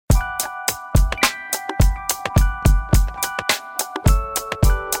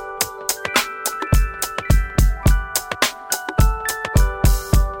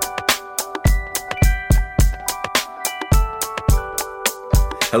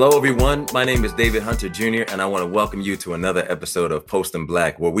Hello, everyone. My name is David Hunter Jr., and I want to welcome you to another episode of Post in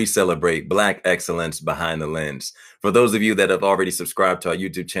Black, where we celebrate Black excellence behind the lens. For those of you that have already subscribed to our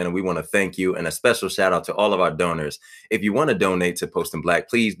YouTube channel, we want to thank you, and a special shout out to all of our donors. If you want to donate to Post in Black,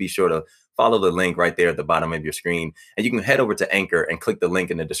 please be sure to follow the link right there at the bottom of your screen, and you can head over to Anchor and click the link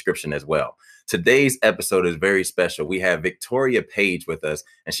in the description as well. Today's episode is very special. We have Victoria Page with us,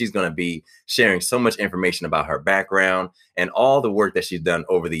 and she's going to be sharing so much information about her background and all the work that she's done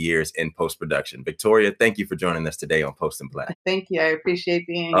over the years in post-production. Victoria, thank you for joining us today on Post in Black. Thank you. I appreciate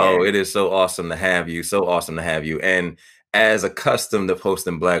being here. Oh, it is so awesome to have you. So awesome to have you. And as accustomed to Post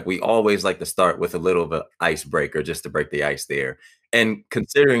in Black, we always like to start with a little of an icebreaker just to break the ice there. And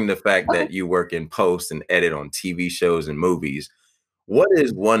considering the fact that you work in post and edit on TV shows and movies, what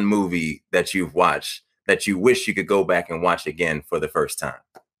is one movie that you've watched that you wish you could go back and watch again for the first time?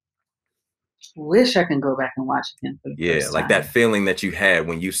 Wish I can go back and watch again for the first time. Like that feeling that you had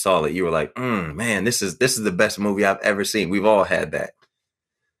when you saw it. You were like, man, this is the best movie I've ever seen. We've all had that.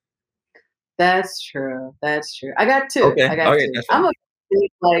 That's true. That's true. I got two. Okay. I got two. I'm a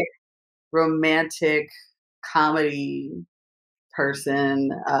big romantic comedy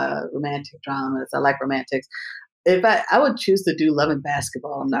person, romantic dramas. I like romantics. If I would choose to do Love and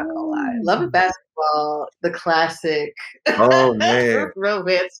Basketball, I'm not gonna lie. Love and Basketball, the classic romance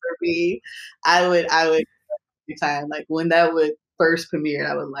for me. I would every time, like when that would first premiere,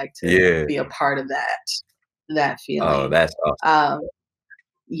 I would like to be a part of that feeling. Oh, that's awesome.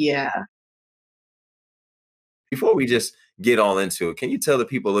 Yeah. Before we just get all into it, can you tell the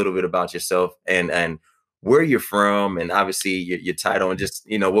people a little bit about yourself and where you're from, and obviously your title, and just,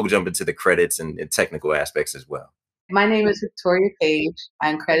 we'll jump into the credits and technical aspects as well. My name is Victoria Page.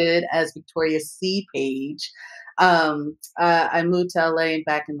 I'm credited as Victoria C. Page. I moved to LA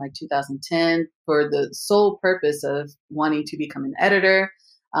back in 2010 for the sole purpose of wanting to become an editor.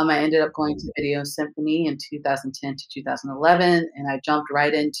 I ended up going to Video Symphony in 2010 to 2011, and I jumped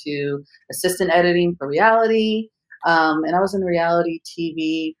right into assistant editing for reality. And I was in reality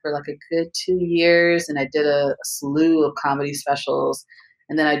TV for a good 2 years, and I did a slew of comedy specials.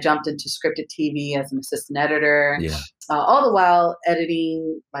 And then I jumped into scripted TV as an assistant editor, all the while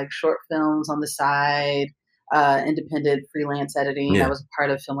editing short films on the side, independent freelance editing. I was a part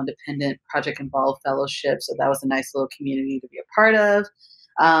of Film Independent Project Involved Fellowship, so that was a nice little community to be a part of.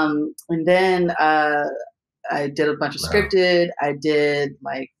 And then I did a bunch of scripted. I did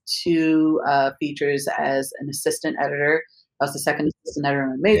 2 features as an assistant editor. I was the second assistant editor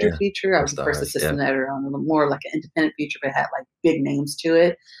on a major feature. I was the first assistant editor on a more an independent feature, but had big names to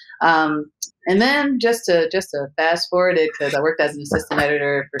it. And then just to fast forward it, because I worked as an assistant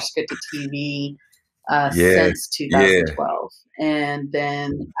editor for scripted TV since 2012. And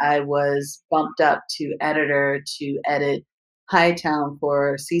then I was bumped up to editor to edit Hightown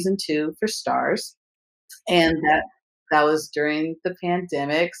for season 2 for Starz. And that was during the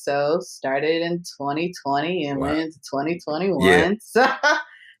pandemic, so started in 2020 and went into 2021. So that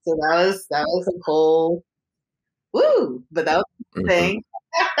was a whole but that was the thing.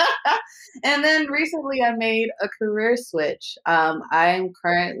 And then recently I made a career switch. I am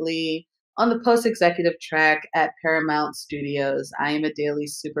currently on the post-executive track at Paramount Studios. I am a daily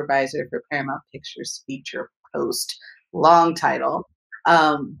supervisor for Paramount Pictures Feature Post. Long title.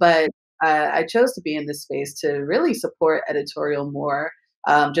 But I chose to be in this space to really support editorial more,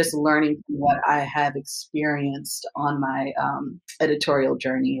 just learning from what I have experienced on my editorial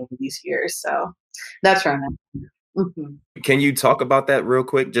journey over these years. So that's where I'm at. Mm-hmm. Can you talk about that real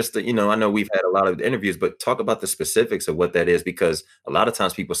quick? Just to, I know we've had a lot of interviews, but talk about the specifics of what that is, because a lot of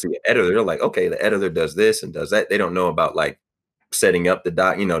times people see an editor, they're like, okay, the editor does this and does that. They don't know about setting up the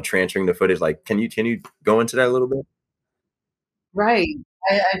doc, transferring the footage. Can you go into that a little bit? Right.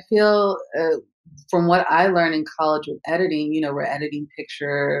 I feel from what I learned in college with editing, we're editing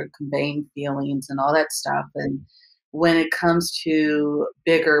picture, conveying feelings and all that stuff. And when it comes to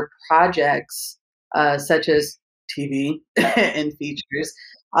bigger projects, such as TV and features,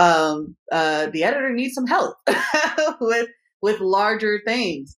 the editor needs some help with larger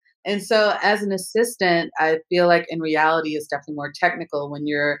things. And so as an assistant, I feel like in reality it's definitely more technical when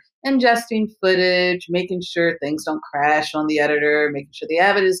you're ingesting footage, making sure things don't crash on the editor, making sure the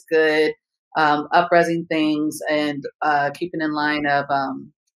avid is good, up-resing things, and keeping in line of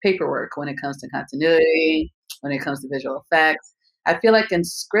paperwork when it comes to continuity, when it comes to visual effects. I feel like in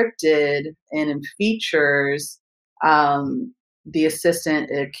scripted and in features, the assistant,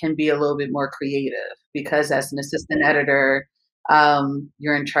 it can be a little bit more creative, because as an assistant editor,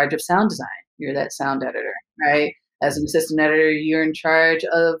 you're in charge of sound design. You're that sound editor, right? As an assistant editor, you're in charge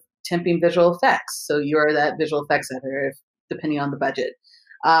of temping visual effects. So you're that visual effects editor, depending on the budget.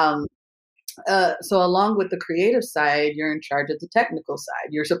 So along with the creative side, you're in charge of the technical side.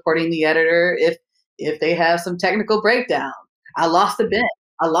 You're supporting the editor if they have some technical breakdown. I lost a bit.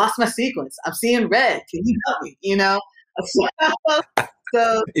 I lost my sequence. I'm seeing red. Can you help me?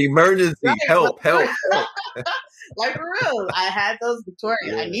 So Emergency, right, help, help, help. like for real, I had those, Victoria.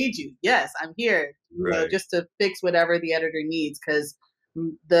 I Yeah, need you. Yes, I'm here. right. Just to fix whatever the editor needs, because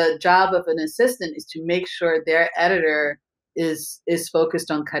the job of an assistant is to make sure their editor is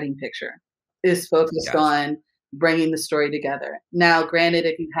focused on cutting picture, is focused Gotcha. on bringing the story together. Now, granted,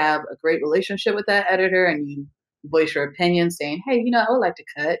 if you have a great relationship with that editor and you voice your opinion, saying, "Hey, I would like to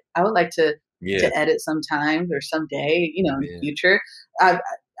cut. I would like Yeah, to edit sometimes or someday, in the yeah, future." I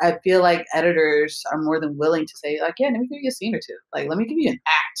I feel like editors are more than willing to say, like, "Yeah, let me give you a scene or two. Like, let me give you an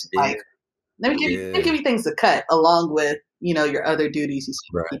act. yeah, Like, let me yeah. give you things to cut along with, your other duties you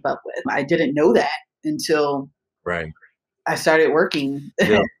still Right, keep up with." I didn't know that until right. I started working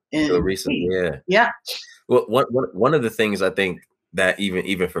Till till in recent, between. yeah. Yeah. Well, one of the things I think that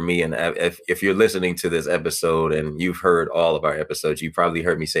even for me, and if you're listening to this episode and you've heard all of our episodes, you probably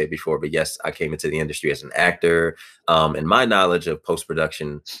heard me say it before. But yes, I came into the industry as an actor, and my knowledge of post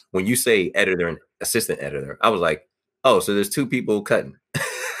production. When you say editor and assistant editor, I was like, oh, so there's two people cutting.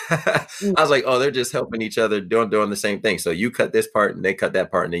 I Mm, was like, oh, they're just helping each other doing the same thing. So you cut this part and they cut that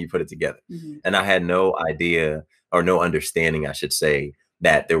part, and then you put it together. mhm. And I had no idea or no understanding, I should say,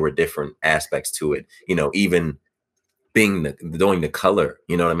 that there were different aspects to it. Even being doing the color,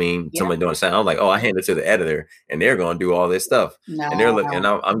 you know what I mean? Yeah. Somebody doing sound. I'm like, oh, I hand it to the editor, and they're going to do all this stuff. And they're looking, and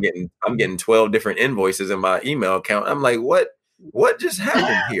No. I'm getting 12 different invoices in my email account. I'm like, what just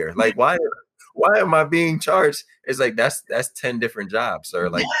happened here? Like, why am I being charged? It's like that's 10 different jobs, sir.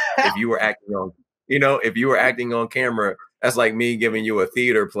 Like if you were acting on camera, that's like me giving you a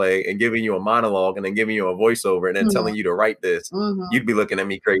theater play and giving you a monologue and then giving you a voiceover and then Mhm, telling you to write this. mhm. You'd be looking at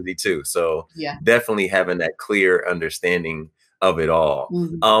me crazy too. So Yeah. definitely having that clear understanding of it all.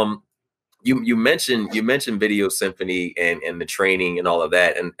 Mhm. You mentioned Video Symphony and the training and all of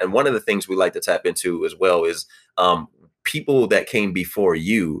that, and one of the things we like to tap into as well is people that came before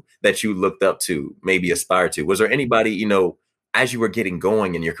you that you looked up to, maybe aspired to. Was there anybody as you were getting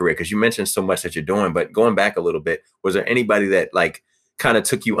going in your career? Because you mentioned so much that you're doing, but going back a little bit, was there anybody that like kind of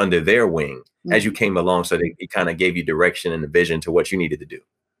took you under their wing as you Mhm. came along, so they kind of gave you direction and the vision to what you needed to do?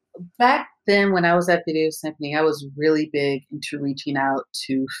 Back then, when I was at Video Symphony, I was really big into reaching out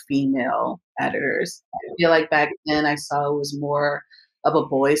to female editors. I feel like back then I saw it was more of a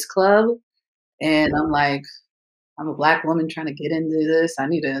boys' club, and I'm like, I'm a black woman trying to get into this. I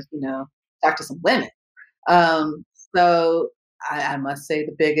need to, talk to some women. Um, so I must say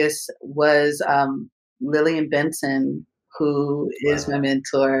the biggest was Lillian Benson, who is my Wow.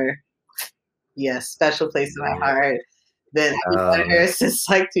 mentor. Yes, special place in my Yeah. heart. Been having Uh, her since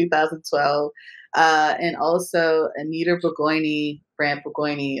like 2012. And also Anita Burgoyne, Brant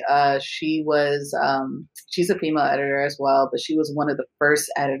Burgoyne. She's a female editor as well, but she was one of the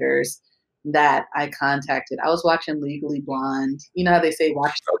first editors that I contacted. I was watching Legally Blonde. You know how they say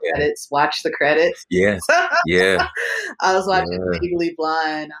watch the okay. credits, watch the credits. Yeah. Yeah. I was watching Yeah. Legally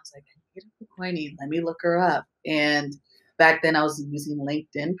Blonde. I was like, Anita Burgoyne, let me look her up. And back then I was using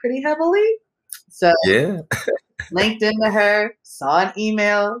LinkedIn pretty heavily. So Yeah. LinkedIn to her, saw an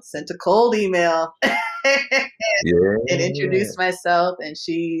email, sent a cold email, and Yeah. introduced myself. And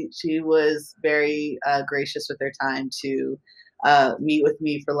she was very gracious with her time to meet with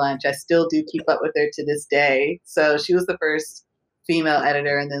me for lunch. I still do keep up with her to this day. So she was the first female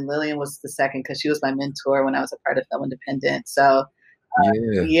editor, and then Lillian was the second because she was my mentor when I was a part of Film Independent. So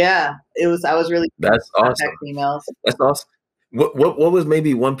Yeah. yeah, it was. I was really That's contact awesome. females. That's awesome. What was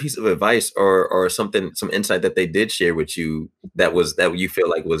maybe one piece of advice or something, some insight that they did share with you that you feel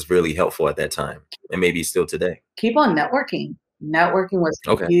like was really helpful at that time and maybe still today? Keep on networking. Networking was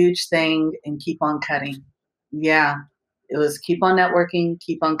a Okay. huge thing, and keep on cutting. Yeah, it was keep on networking,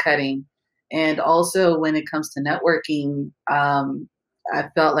 keep on cutting. And also, when it comes to networking, I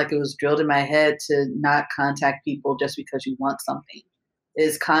felt like it was drilled in my head to not contact people just because you want something.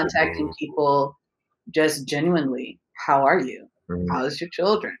 Is contacting Mhm. people just genuinely. How are you? Mhm. How's your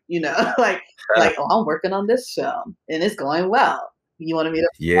children? Like, oh, I'm working on this film and it's going well. You want to meet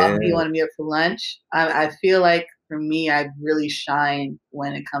up for Yeah. coffee? You want to meet up for lunch? I feel like for me, I really shine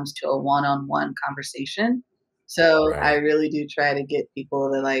when it comes to a one-on-one conversation. So I Right. really do try to get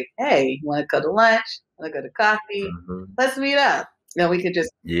people to like, hey, you want to go to lunch? Want to go to coffee? Mhm. Let's meet up. We could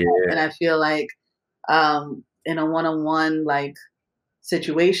just. Yeah. And I feel like in a one-on-one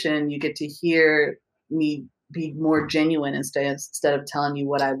situation, you get to hear me be more genuine instead of telling you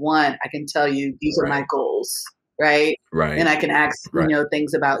what I want. I can tell you these are Right. my goals. right? And Right. I can ask, Right.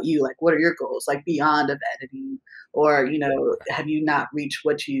 things about you, like what are your goals, like beyond of editing, or have you not reached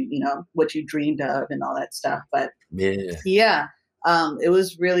what you dreamed of and all that stuff. But Yeah. yeah, it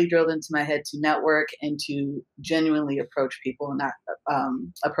was really drilled into my head to network and to genuinely approach people, and not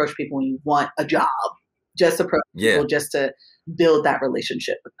approach people when you want a job. Just approach Yeah. people just to build that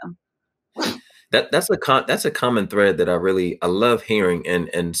relationship with them. That's a common thread that I love hearing,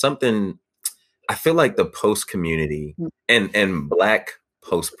 and something I feel like the post community and Black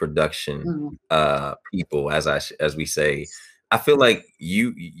post production Mhm. people, as we say, I feel like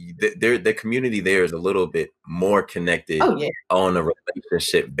the community there is a little bit more connected Oh yeah, on a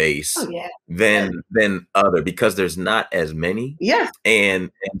relationship oh base yeah, than other, because there's not as many. yeah,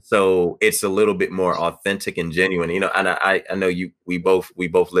 And so it's a little bit more authentic and genuine, and I know we both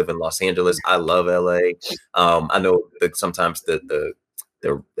live in Los Angeles. I love LA. I know that sometimes the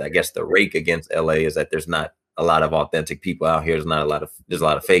I guess the rake against LA is that there's not a lot of authentic people out here. There's a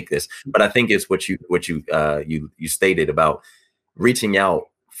lot of fakeness. But I think it's what you stated about reaching out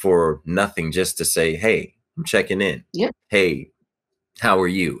for nothing, just to say, hey, I'm checking in. yeah. Hey, how are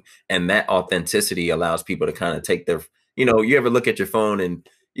you? And that authenticity allows people to kind of take their, you ever look at your phone and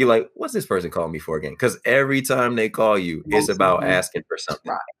you're like, what's this person calling me for again? Because every time they call you, it's about Mhm. asking for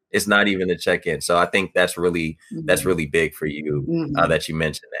something. Right. It's not even a check-in. So I think that's Mhm. really big for you, Mhm. that you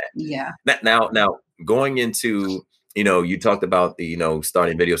mentioned that. Yeah. Now going into, you talked about the,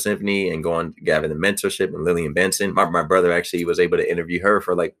 starting Video Symphony and having the mentorship and Lillian Benson. My brother actually was able to interview her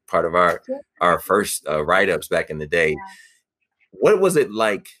for like part of our first write-ups back in the day. What was it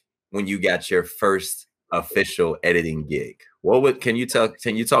like when you got your first official editing gig? Can you talk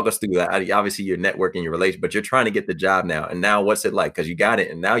us through that? Obviously you're networking your relation, but you're trying to get the job now. And now what's it like? Because you got it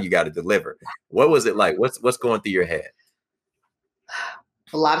and now you got to deliver. What was it like? What's going through your head?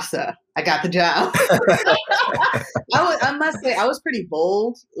 A lot of stuff. I got the job. I must say I was pretty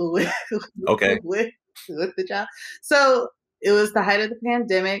bold Okay. with the job. So it was the height of the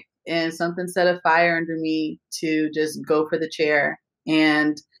pandemic, and something set a fire under me to just go for the chair.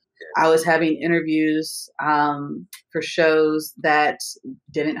 And I was having interviews for shows that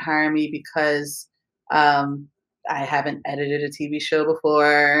didn't hire me because um, I haven't edited a TV show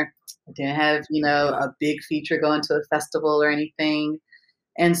before. I didn't have, a big feature going to a festival or anything.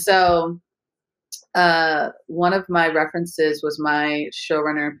 And so one of my references was my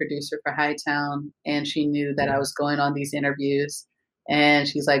showrunner and producer for Hightown, and she knew that I was going on these interviews. And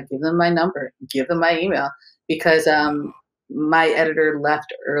she's like, give them my number, give them my email, because my editor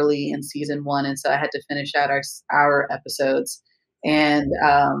left early in season one, and so I had to finish out our episodes. And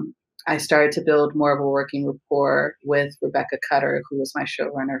I started to build more of a working rapport with Rebecca Cutter, who was my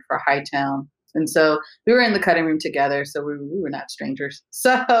showrunner for Hightown. And so we were in the cutting room together, so we were not strangers.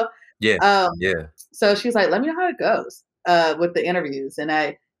 So Yeah. um, Yeah. so she's like, let me know how it goes with the interviews. And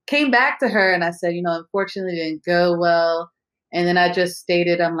I came back to her and I said, unfortunately it didn't go well. And then I just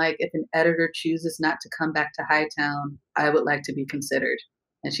stated, I'm like, if an editor chooses not to come back to Hightown, I would like to be considered.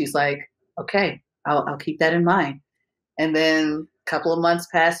 And she's like, okay, I'll keep that in mind. And then a couple of months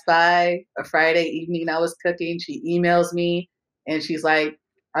passed by. A Friday evening, I was cooking. She emails me and she's like,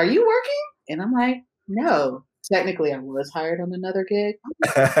 are you working? And I'm like, no. Technically, I was hired on another gig.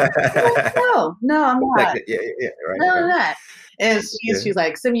 No, I'm not. Yeah, yeah, right, No, I'm right. not. And Yeah. she's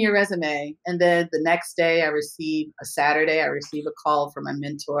like, send me your resume. And then the next day, a Saturday, I receive a call from my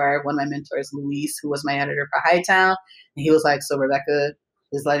mentor. One of my mentors, Luis, who was my editor for Hightown. And he was like, so Rebecca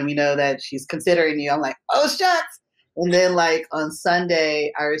is letting me know that she's considering you. I'm like, oh, shucks. And then, like, on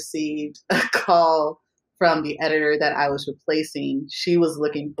Sunday, I received a call from the editor that I was replacing. She was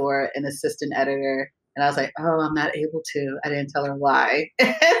looking for an assistant editor. And I was like, oh, I'm not able to. I didn't tell her why.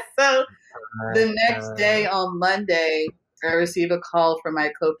 So the next day on Monday, I received a call from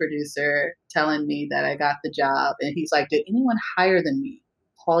my co-producer telling me that I got the job. And he's like, did anyone higher than me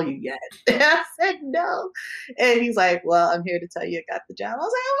call you yet? And I said, no. And he's like, well, I'm here to tell you I got the job. I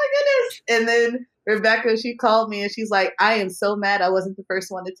was like, oh my goodness. And then Rebecca, she called me and she's like, I am so mad I wasn't the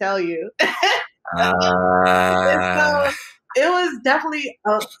first one to tell you. And Ah. so it was definitely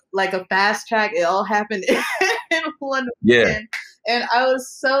like a fast track. It all happened in one Yeah. weekend. And I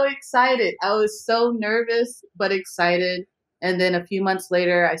was so excited. I was so nervous, but excited. And then a few months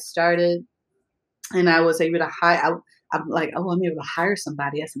later, I started and I was able to hire. I'm like, oh, I'm able to hire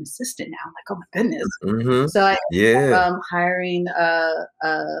somebody as an assistant now. I'm like, oh my goodness. Mhm. So I Yeah. hiring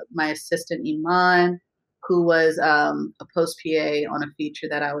my assistant Iman, who was a post PA on a feature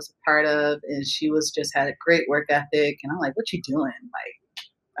that I was a part of, and she was just had a great work ethic. And I'm like, "What you doing?"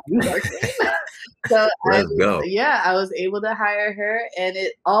 Like, I'm working. So Let's go. I was able to hire her, and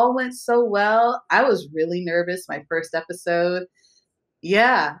it all went so well. I was really nervous my first episode.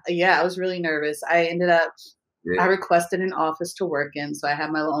 Yeah, I was really nervous. I Yeah. requested an office to work in, so I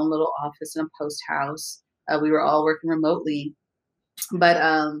had my own little office in a post house. We were all working remotely, but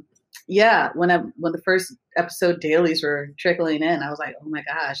yeah, when the first episode dailies were trickling in, I was like, oh my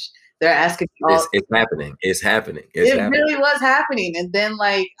gosh, they're asking me all. It's happening. It's happening. It's It happening. really was happening. And then,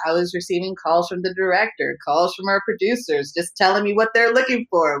 like, I was receiving calls from the director, calls from our producers, just telling me what they're looking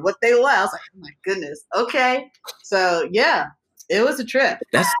for, what they want. I was like, oh my goodness. Okay. So, yeah, it was a trip.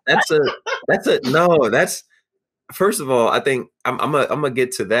 That's a no, that's first of all, I think I'm gonna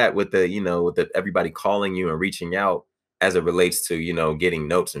get to that with the, with the everybody calling you and reaching out as it relates to, getting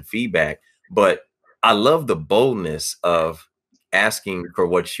notes and feedback. But I love the boldness of asking for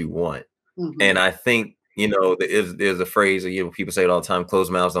what you want. Mhm. And I think, there's a phrase, people say it all the time, closed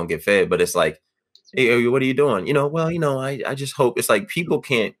mouths don't get fed. But it's like, hey, what are you doing? I just hope it's like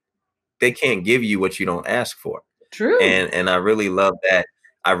they can't give you what you don't ask for. True. And I really love that.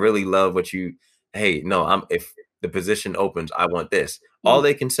 I really love what hey, no, if the position opens, I want this. All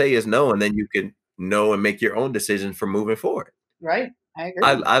they can say is no, and then you can know and make your own decision for moving forward. Right. I agree.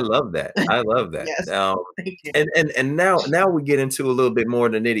 I love that. I love that. Yes. Thank you. And now we get into a little bit more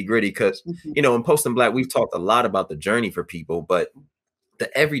of the nitty gritty because, in Posting Black, we've talked a lot about the journey for people, but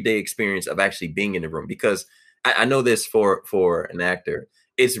the everyday experience of actually being in the room, because I know this for an actor,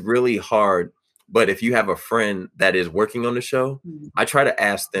 it's really hard. But if you have a friend that is working on the show, I try to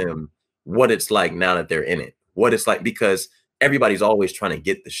ask them what it's like now that they're in it, what it's like, because everybody's always trying to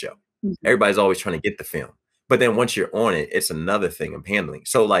get the show. Everybody's always trying to get the film. But then once you're on it, it's another thing of handling.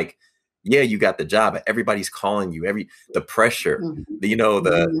 So like, yeah, you got the job, but everybody's calling you, the pressure,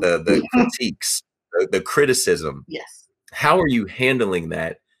 the critiques, the criticism. Yes. How are you handling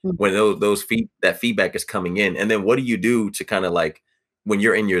that when that feedback is coming in? And then what do you do to kind of like, when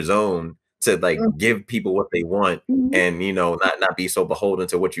you're in your zone, to like give people what they want and, not be so beholden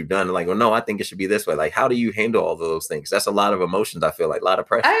to what you've done. Like, well, no, I think it should be this way. Like, how do you handle all of those things? That's a lot of emotions. I feel like a lot of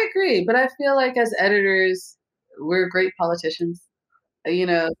pressure. I agree. But I feel like as editors, we're great politicians,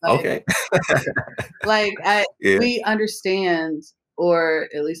 Okay. We understand, or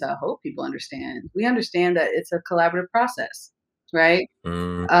at least I hope people understand. We understand that it's a collaborative process, right?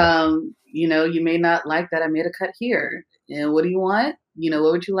 You may not like that I made a cut here. And what do you want?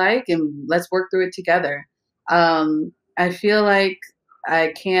 What would you like? And let's work through it together. I feel like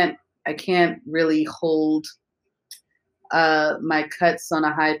I can't really hold my cuts on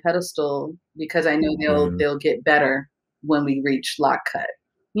a high pedestal because I know they'll get better when we reach lock cut.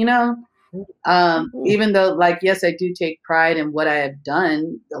 Even though, like, yes, I do take pride in what I have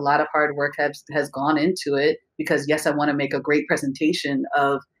done. A lot of hard work has gone into it because, yes, I want to make a great presentation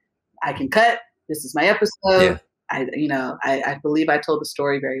of I can cut. This is my episode. Yeah. I believe I told the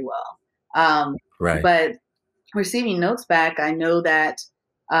story very well. Right. But receiving notes back, I know that,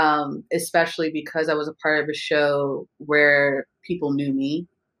 especially because I was a part of a show where people knew me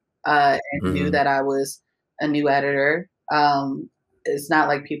and knew that I was a new editor. It's not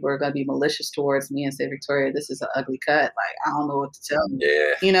like people are going to be malicious towards me and say, Victoria, this is an ugly cut. Like, I don't know what to tell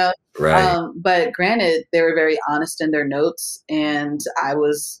you. Yeah. Right. But granted, they were very honest in their notes, and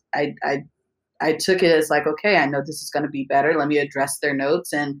I took it as like, okay, I know this is going to be better. Let me address their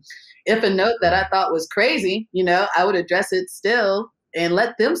notes. And if a note that I thought was crazy, I would address it still and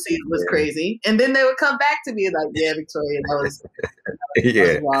let them see it was crazy. And then they would come back to me like, yeah, Victoria, that was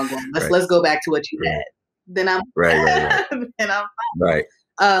the wrong one. Let's go back to what you had. Then I'm right. then I'm fine. Right.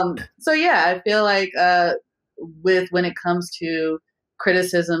 So yeah, I feel like when it comes to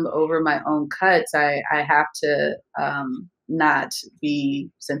criticism over my own cuts, I have to not be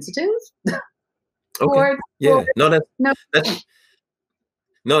sensitive. Okay.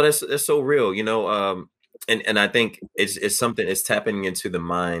 That's so real. And I think it's something, it's tapping into the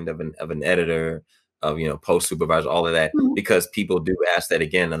mind of an editor, of post supervisor, all of that, because people do ask that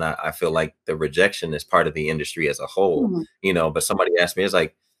again, and I feel like the rejection is part of the industry as a whole. But somebody asked me, it's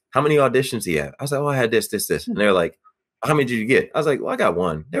like, how many auditions do you have? I was like, oh, I had this, and they're like, how many did you get? I was like, well, I got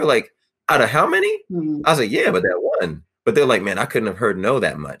one. They were like, out of how many? I was like, yeah, but that one. But they're like, man, I couldn't have heard no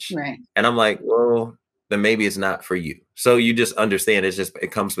that much. Right. And I'm like, well, then maybe it's not for you. So you just understand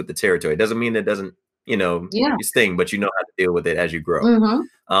it comes with the territory. It doesn't mean it doesn't, sting, but you know how to deal with it as you grow.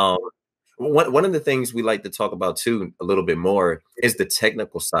 One of the things we like to talk about too a little bit more is the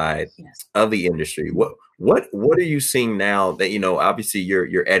technical side of the industry. What are you seeing now that, obviously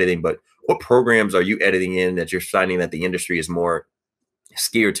you're editing, but what programs are you editing in that you're finding that the industry is more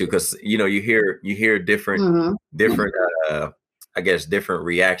scared to? Because you hear different I guess, different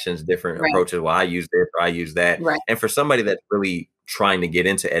reactions, different Right. approaches. Well, I use this, or I use that. Right. And for somebody that's really trying to get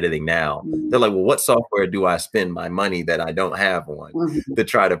into editing now, Mm-hmm. they're like, well, what software do I spend my money that I don't have on Mm-hmm. to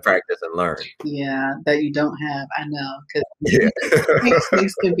try to practice and learn? Yeah, that you don't have. I know, Yeah. because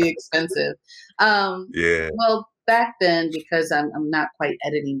things can be expensive. Yeah. Well, back then, because I'm not quite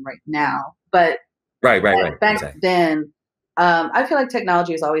editing right now, but Right. back Exactly. then, I feel like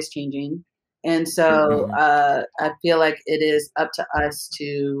technology is always changing, and so Mhm. I feel like it is up to us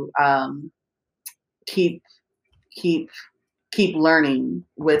to keep keep keep learning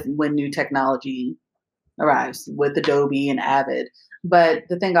with when new technology arrives with Adobe and Avid. But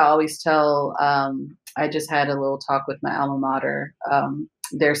the thing I always tell, I just had a little talk with my alma mater,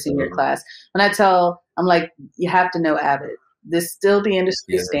 their senior Mhm. class. I'm like, you have to know Avid. This still the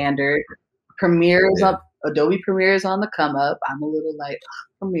industry Yeah. standard. Premiere is Yeah. up. Adobe Premiere is on the come up. I'm a little like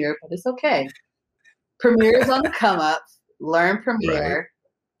Premiere, but it's okay. Premiere is on the come up. Learn Right. Premiere,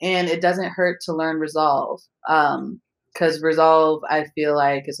 and it doesn't hurt to learn Resolve. Because Resolve, I feel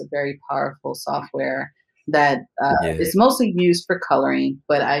like, is a very powerful software that Yeah. is mostly used for coloring,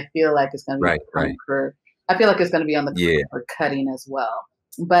 but I feel like it's going to be Right. I feel like it's going to be on the Yeah. for cutting as well.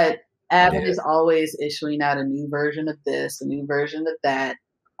 But Avid Yeah. is always issuing out a new version of this, a new version of that.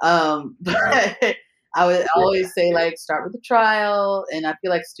 Right. But I would Yeah. always say like start with a trial, and I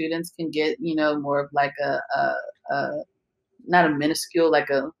feel like students can get more of like a not a minuscule, like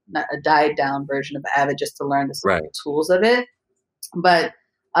not a died down version of Avid just to learn the Right. tools of it. But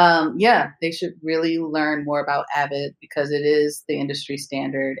yeah, they should really learn more about Avid because it is the industry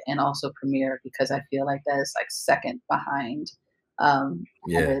standard, and also Premiere because I feel like that is like second behind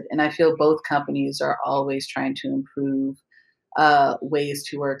Yeah. Avid. And I feel both companies are always trying to improve ways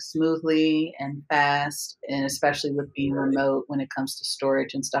to work smoothly and fast, and especially with being Right. remote when it comes to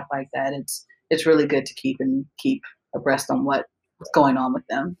storage and stuff like that. It's really good to keep abreast on what's going on with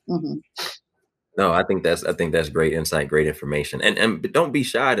them. Mm-hmm. No, I think that's great insight, great information. And don't be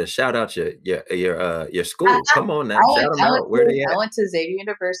shy to shout out your school. Come on now, shout them out. Where they I at? went to Xavier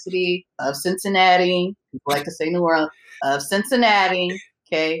University of Cincinnati. People like to say New Orleans of Cincinnati.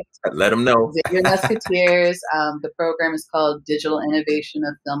 Okay, Let them know. Xavier Musketeers. The program is called Digital Innovation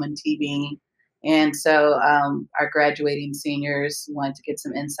of Film and TV. And so our graduating seniors wanted to get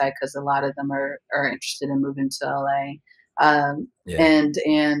some insight because a lot of them are interested in moving to LA. Yeah. And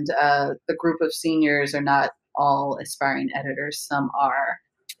the group of seniors are not all aspiring editors, some are.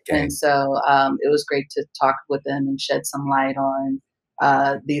 Okay. And so it was great to talk with them and shed some light on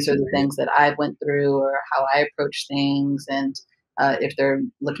these are the things that I went through or how I approach things. And if they're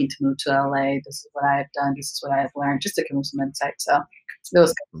looking to move to LA, this is what I have done. This is what I have learned, just to give them some insight. So it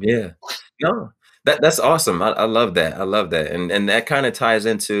was Yeah. No, that's awesome. I love that. I love that. And that kind of ties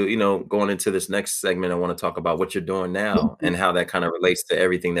into, going into this next segment. I want to talk about what you're doing now good. and how that kind of relates to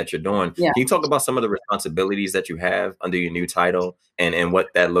everything that you're doing. Yeah. Can you talk about some of the responsibilities that you have under your new title and what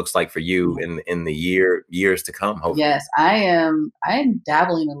that looks like for you in the years to come, hopefully? Yes, I am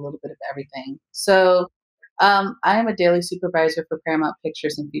dabbling in a little bit of everything. So I am a daily supervisor for Paramount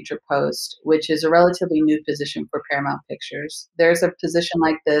Pictures and Future Post, which is a relatively new position for Paramount Pictures. There's a position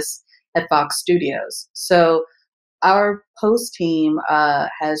like this at Fox Studios. So our post team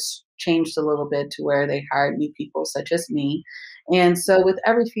has changed a little bit to where they hired new people such as me. And so with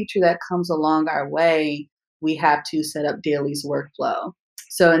every feature that comes along our way, we have to set up Daly's workflow.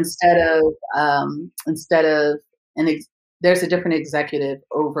 So instead of there's a different executive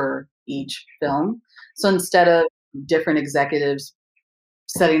over each film. So instead of different executives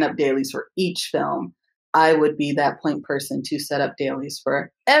setting up dailies for each film, I would be that point person to set up dailies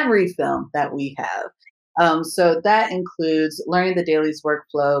for every film that we have. So that includes learning the dailies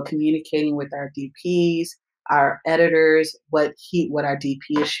workflow, communicating with our DPs, our editors, what our DP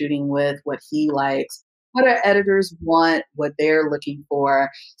is shooting with, what he likes, what our editors want, what they're looking for.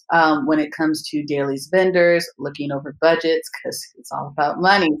 When it comes to dailies vendors, looking over budgets because it's all about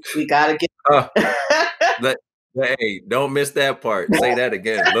money. We gotta get. Uh, let, hey, don't miss that part. Say that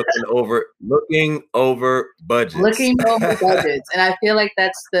again. Looking over budgets. Looking over budgets. And I feel like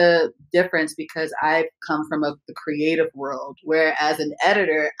that's the difference because I've come from the creative world where as an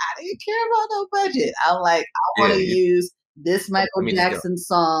editor, I didn't care about no budget. I'm like, I want Yeah, to you use this let Michael me just go. Jackson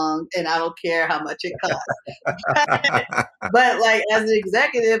song and I don't care how much it costs. But like as an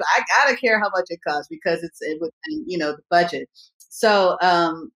executive, I gotta care how much it costs because it's within, the budget. So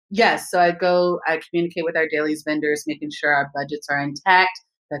yes, so I communicate with our dailies vendors, making sure our budgets are intact,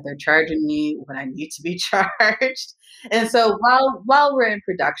 that they're charging me what I need to be charged. And so while we're in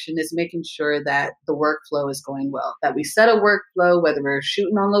production, is making sure that the workflow is going well, that we set a workflow, whether we're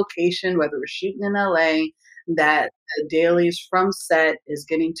shooting on location, whether we're shooting in LA, that the dailies from set is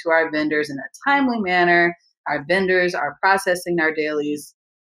getting to our vendors in a timely manner. Our vendors are processing our dailies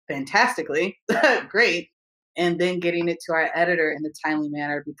fantastically, great, and then getting it to our editor in a timely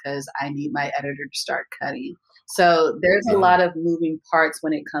manner because I need my editor to start cutting. So there's a lot of moving parts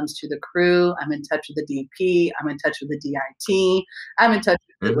when it comes to the crew. I'm in touch with the DP. I'm in touch with the DIT. I'm in touch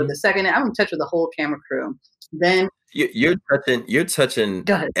with the second. I'm in touch with the whole camera crew. Then you're touching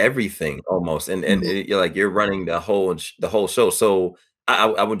everything almost, and you're like you're running the whole show. So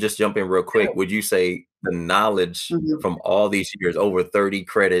I would just jump in real quick. Would you say the knowledge from all these years, over 30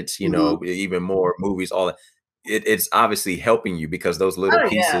 credits, you know, even more movies, all that, it's obviously helping you because those little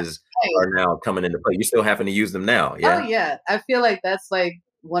pieces are now coming into play. You're still having to use them now. Yeah. Oh yeah. I feel like that's like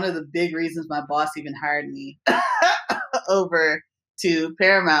one of the big reasons my boss even hired me over to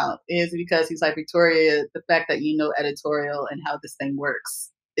Paramount is because he's like, Victoria, the fact that you know editorial and how this thing works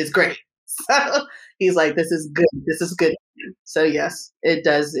is great. So he's like, this is good. This is good. So yes, it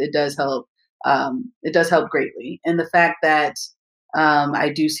does help. It does help greatly. And the fact that I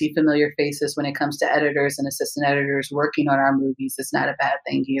do see familiar faces when it comes to editors and assistant editors working on our movies. It's not a bad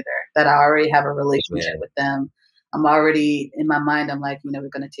thing either. That I already have a relationship with them. I'm already in my mind. I'm like, you know, we're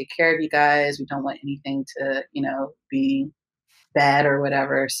going to take care of you guys. We don't want anything to, you know, be bad or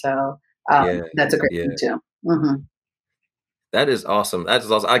whatever. So that's a great thing too. That is awesome. That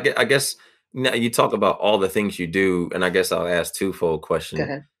is awesome. I guess now you talk about all the things you do, and I guess I'll ask twofold question. Go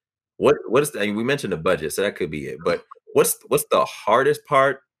ahead. What is the, we mentioned the budget, so that could be it. But what's the hardest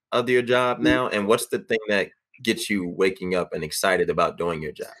part of your job now, and what's the thing that gets you waking up and excited about doing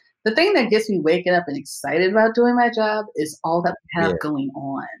your job? The thing that gets me waking up and excited about doing my job is all that we have going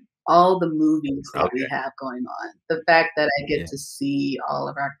on, all the movies that we have going on. The fact that I get to see all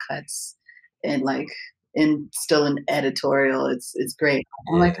of our cuts and still in editorial, it's great.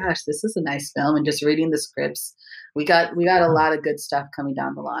 Oh my gosh, this is a nice film. And just reading the scripts, we got a lot of good stuff coming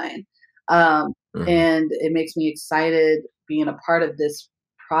down the line. And it makes me excited being a part of this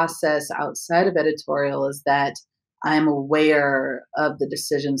process outside of editorial is that I'm aware of the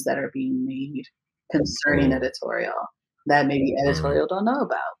decisions that are being made concerning editorial that maybe editorial don't know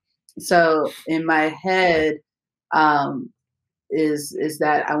about. So in my head, is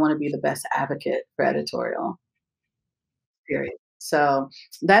that I want to be the best advocate for editorial, period. So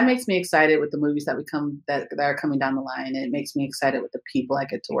that makes me excited with the movies that are coming down the line. It makes me excited with the people I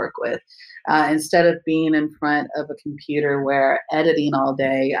get to work with. Instead of being in front of a computer where editing all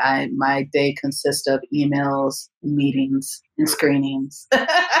day, my day consists of emails, meetings, and screenings.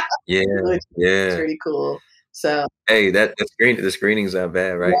 Which is pretty cool. So hey, the screenings are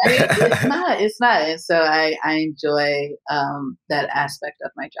bad, right? It's not. And so I enjoy that aspect of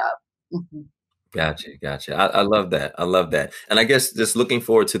my job. Gotcha. I love that. And I guess just looking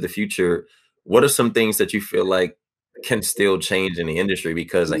forward to the future, what are some things that you feel like can still change in the industry?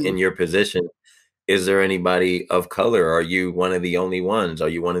 Because in your position, is there anybody of color? Are you one of the only ones? Are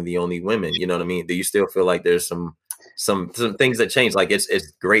you one of the only women? You know what I mean? Do you still feel like there's some things that change? Like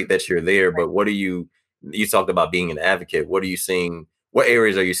it's great that you're there, but what are you talked about being an advocate. What are you seeing? What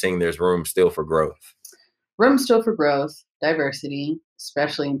areas are you seeing there's room still for growth? Room still for growth, diversity,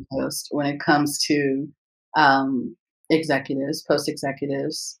 especially in post when it comes to executives, post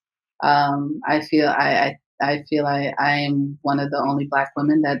executives. I feel I am one of the only Black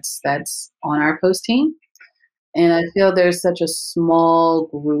women that's on our post team. And I feel there's such a small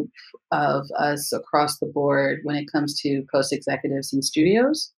group of us across the board when it comes to post executives in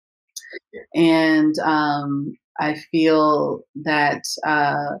studios. And I feel that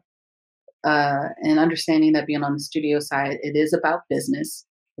and understanding that being on the studio side, it is about business.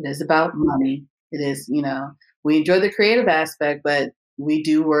 It is about money. It is, we enjoy the creative aspect, but we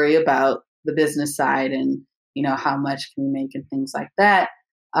do worry about the business side and, how much can we make and things like that.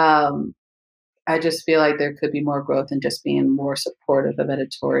 I just feel like there could be more growth in just being more supportive of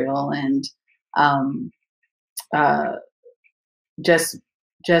editorial and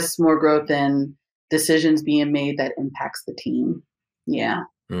just more growth in decisions being made that impacts the team. Yeah.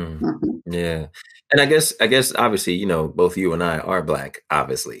 Yeah. And I guess obviously, both you and I are Black,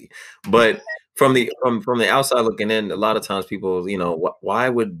 obviously, but from the outside looking in, a lot of times people, why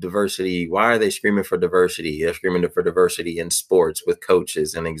are they screaming for diversity? They're screaming for diversity in sports with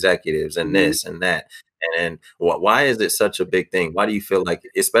coaches and executives and this and that. And why is it such a big thing? Why do you feel like,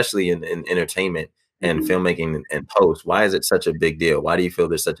 especially in entertainment and filmmaking and post, why is it such a big deal? Why do you feel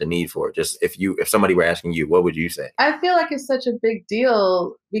there's such a need for it? Just if somebody were asking you, what would you say? I feel like it's such a big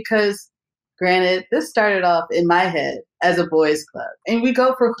deal because, granted, this started off in my head as a boys' club, and we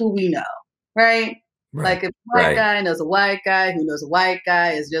go for who we know, right? Like if a white guy knows a white guy who knows a white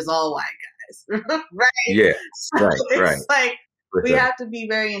guy, it's just all white guys, right? Yeah. So Right. Right. it's like For we sure. have to be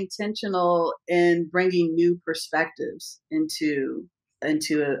very intentional in bringing new perspectives into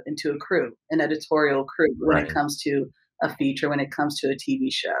a crew, an editorial crew, when it Right. comes to a feature, when it comes to a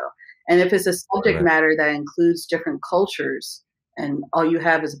TV show. And if it's a subject Right. matter that includes different cultures, and all you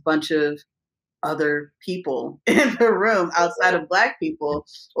have is a bunch of other people in the room outside of Black people,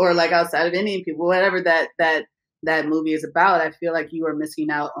 or like outside of Indian people, whatever that movie is about, I feel like you are missing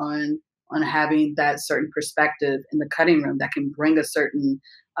out on having that certain perspective in the cutting room that can bring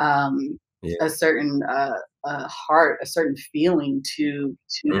um, Yeah. a certain heart, a certain feeling to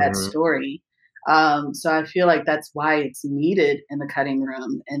that Hmm. story. So I feel like that's why it's needed in the cutting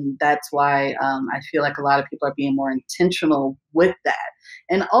room, and that's why I feel like a lot of people are being more intentional with that.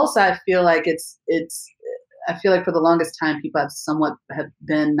 And also, I feel like I feel like for the longest time, people have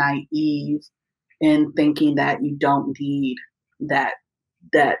been naive in thinking that you don't need that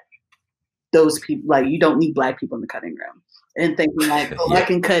that those people, like you don't need Black people in the cutting room, and thinking like, oh, I Yeah.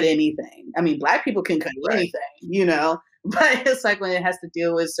 can cut anything. I mean, Black people can cut Right. anything. But it's like when it has to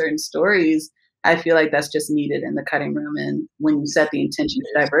deal with certain stories, I feel like that's just needed in the cutting room. And when you set the intention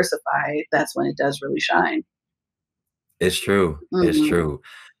to diversify, that's when it does really shine. It's true. It's Mhm. true.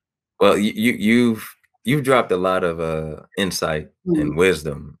 Well, you've dropped a lot of insight Mhm. and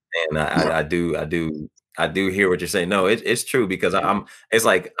wisdom, and I do hear what you're saying. No, it's true because I'm. It's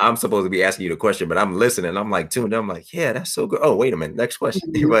like I'm supposed to be asking you the question, but I'm listening. I'm like tuned. I'm like, yeah, that's so good. Oh, wait a minute, next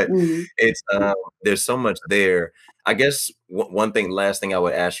question. Mhm. But Mhm. it's there's so much there. I guess one thing, last thing I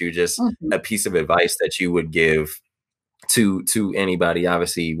would ask you, just Mhm. a piece of advice that you would give to anybody,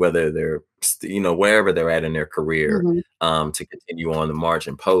 obviously, whether they're wherever they're at in their career, Mhm. to continue on the march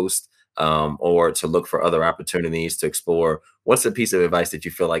and post, or to look for other opportunities to explore. What's a piece of advice that you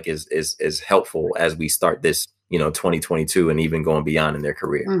feel like is helpful as we start this 2022 and even going beyond in their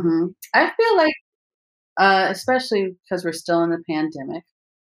career? Mhm. I feel like, especially because we're still in the pandemic,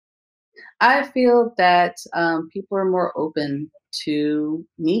 I feel that people are more open to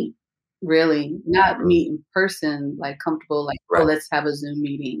meet, really, not Mm. meet in person, like comfortable, like, oh, Right. let's have a Zoom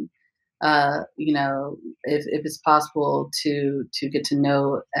meeting. If it's possible to get to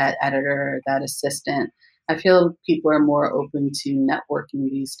know that editor, that assistant. I feel people are more open to networking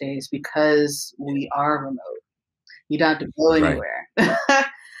these days because we are remote. You don't have to go Right. anywhere.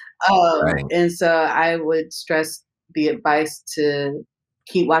 Right. And so I would stress the advice to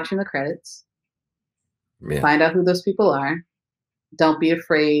keep watching the credits, Yeah. find out who those people are. Don't be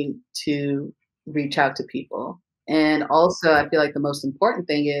afraid to reach out to people. And also, I feel like the most important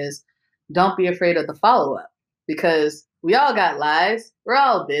thing is don't be afraid of the follow up, because we all got lives. We're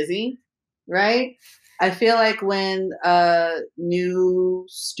all busy, right? I feel like when new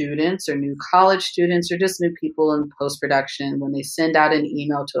students or new college students or just new people in post production, when they send out an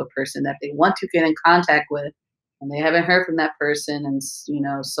email to a person that they want to get in contact with, and they haven't heard from that person in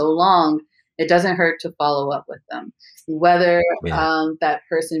so long, it doesn't hurt to follow up with them, whether Yeah. that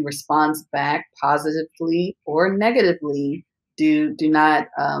person responds back positively or negatively. Do not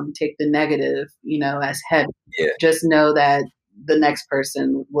take the negative, as heavy. Yeah. Just know that the next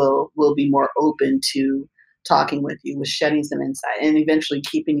person will be more open to talking with you, with shedding some insight, and eventually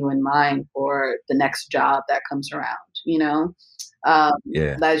keeping you in mind for the next job that comes around. Um,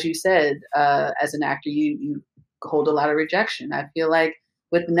 Yeah. as you said, as an actor, you hold a lot of rejection. I feel like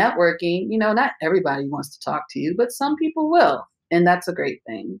with networking, not everybody wants to talk to you, but some people will, and that's a great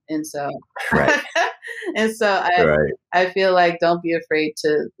thing. And so, Right. and so Right. I feel like don't be afraid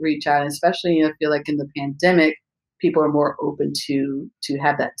to reach out, and especially I feel like in the pandemic, people are more open to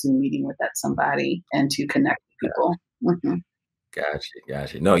have that Zoom meeting with that somebody and to connect with people. Hmm. Gotcha,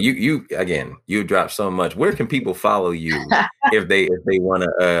 gotcha. No, you again, you dropped so much. Where can people follow you if they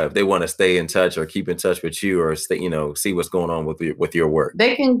wanna stay in touch or keep in touch with you or stay, see what's going on with your work?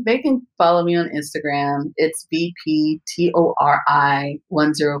 They can follow me on Instagram. It's VPTORI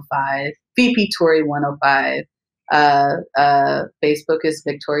 105, VP 105. Facebook is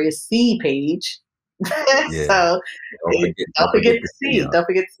Victoria C page. Yeah. So Don't forget don't don't forget forget to to see see. y'all. Don't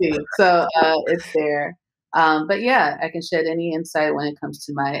forget to see. So it's there. But yeah, I can shed any insight when it comes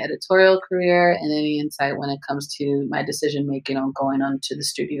to my editorial career, and any insight when it comes to my decision making on going on to the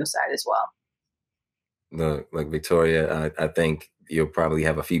studio side as well. Look, like Victoria, I think you'll probably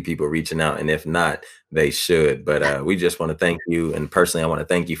have a few people reaching out. And if not, they should. But we just want to thank you. And personally, I want to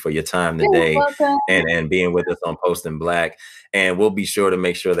thank you for your time today and being with us on Posting Black. And we'll be sure to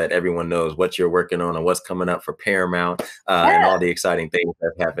make sure that everyone knows what you're working on and what's coming up for Paramount and all the exciting things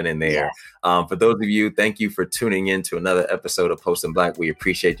that happen in there. For those of you, thank you for tuning in to another episode of Posting Black. We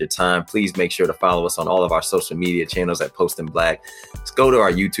appreciate your time. Please make sure to follow us on all of our social media channels at Posting Black. Let's go to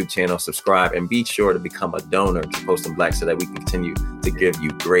our YouTube channel, subscribe, and be sure to become a donor to Posting Black so that we can continue to give you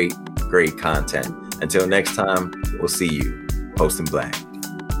great content. Until next time, we'll see you. Posting Black.